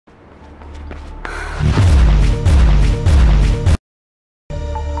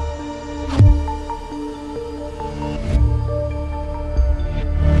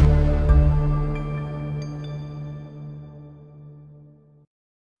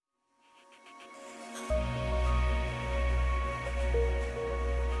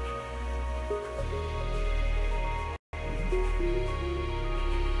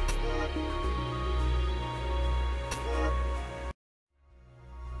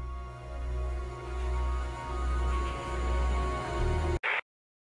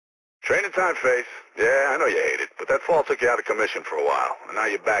Training time, Faith. Yeah, I know you hate it, but that fall took you out of commission for a while. And now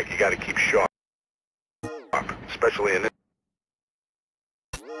you're back, you gotta keep sharp. Especially in this.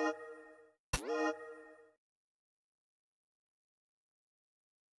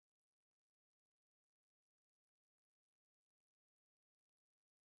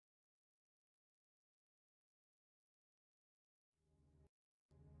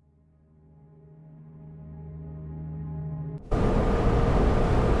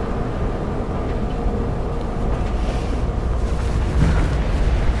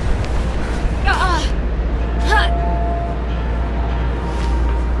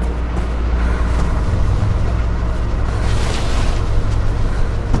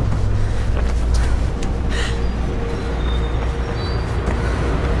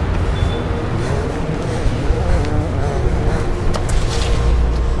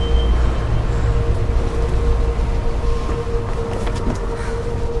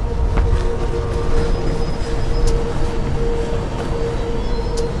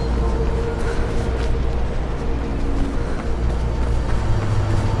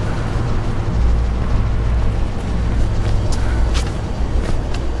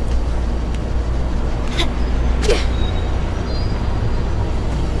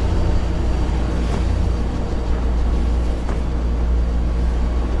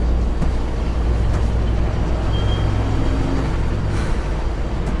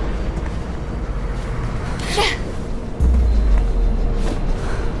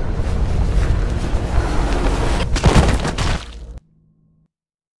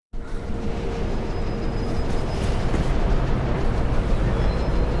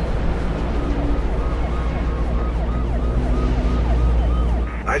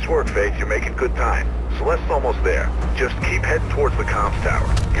 Nice work, Faith. You're making good time. Celeste's almost there. Just keep heading towards the comms tower.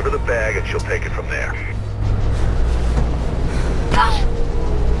 Give her the bag and she'll take it from there.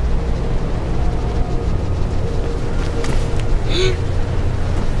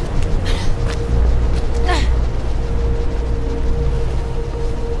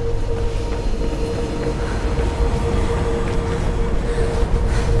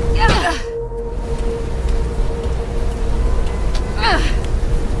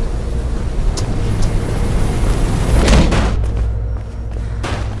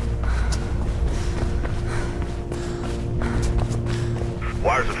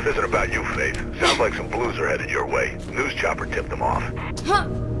 Wires are fizzing about you, Faith. Sounds like some blues are headed your way. News chopper tipped them off. Huh.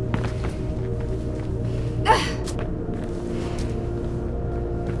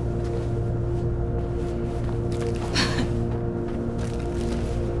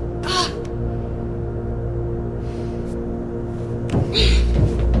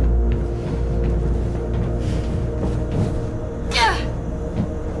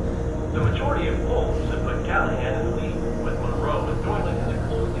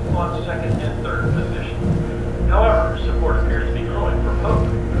 Second and third position. However, support appears to be growing for Pope,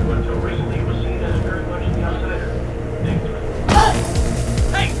 who until recently was seen as very much the outsider.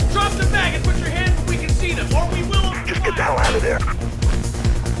 Hey, drop the bag and put your hands where we can see them, or we will... Just get the hell out of there.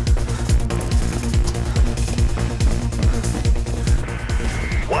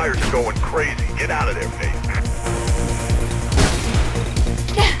 Wires are going crazy. Get out of there, Faith.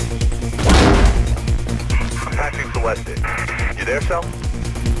 I'm patching Celeste in. You there, Cel?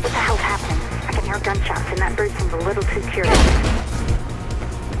 What the hell's happening? I can hear gunshots and that bird seems a little too curious.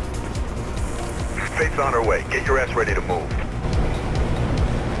 Faith's on her way. Get your ass ready to move.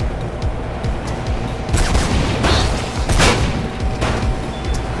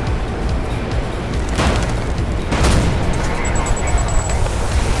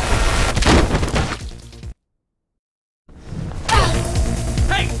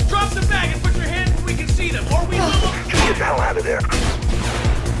 Hey, drop the bag and put your hands where we can see them, or we will... Just get the hell out of there.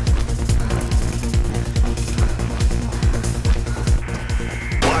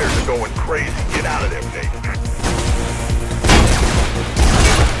 Going crazy. Get out of there, Faith.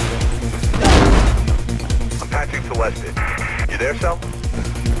 I'm patching Celeste in. You there, Cel?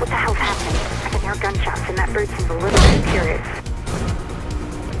 What the hell's happening? I can hear gunshots and that bird seems a little too curious.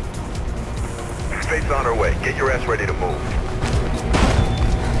 Faith's on her way. Get your ass ready to move.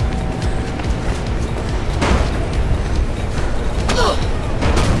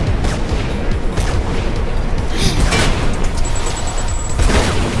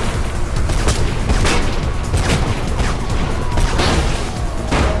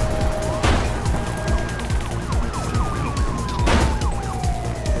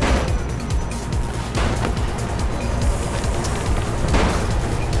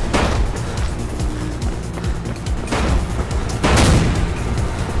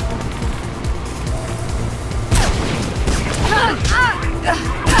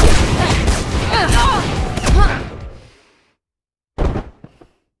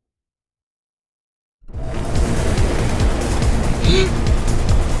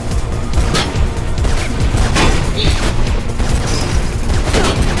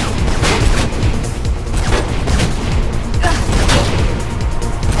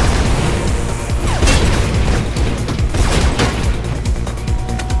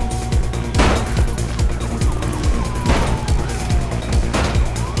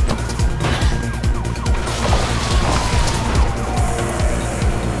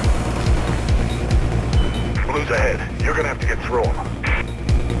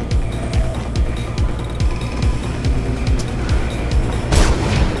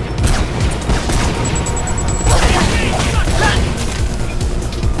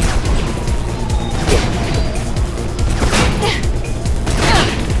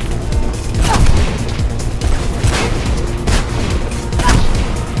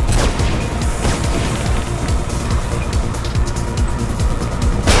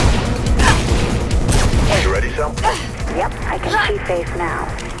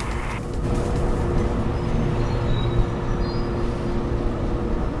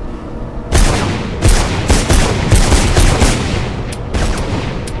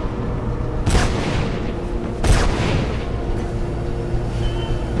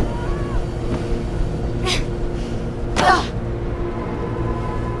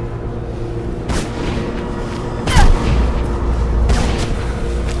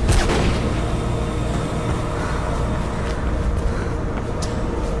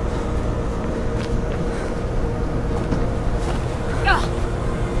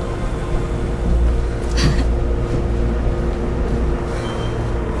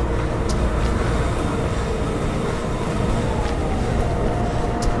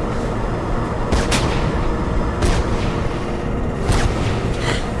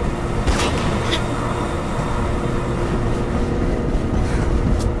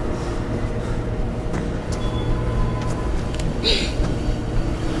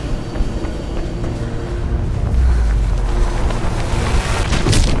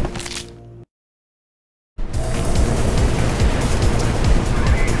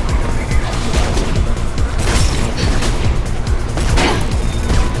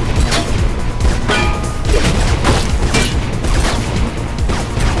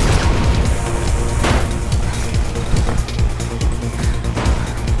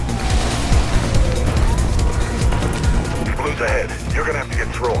 You're gonna have to get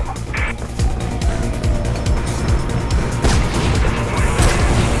through them.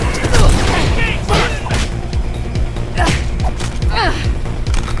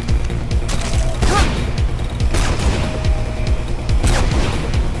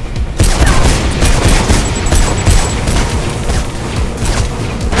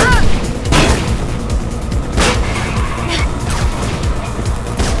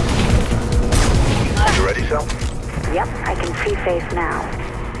 You ready, Sal? Yep, I can see safe now.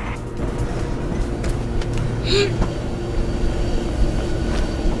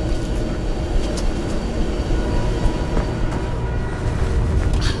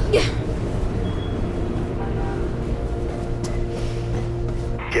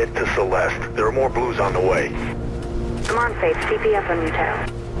 Get to Celeste. There are more blues on the way. Come on, Faith. CPF on your tail.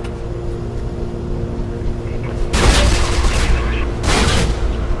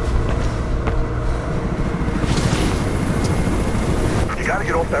 You gotta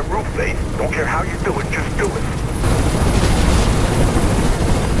get off that roof, Faith. Don't care how you do it, just do it.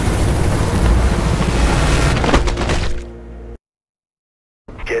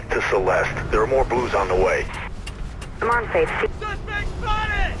 Get to Celeste. There are more blues on the way. Come on, Faith. Suspect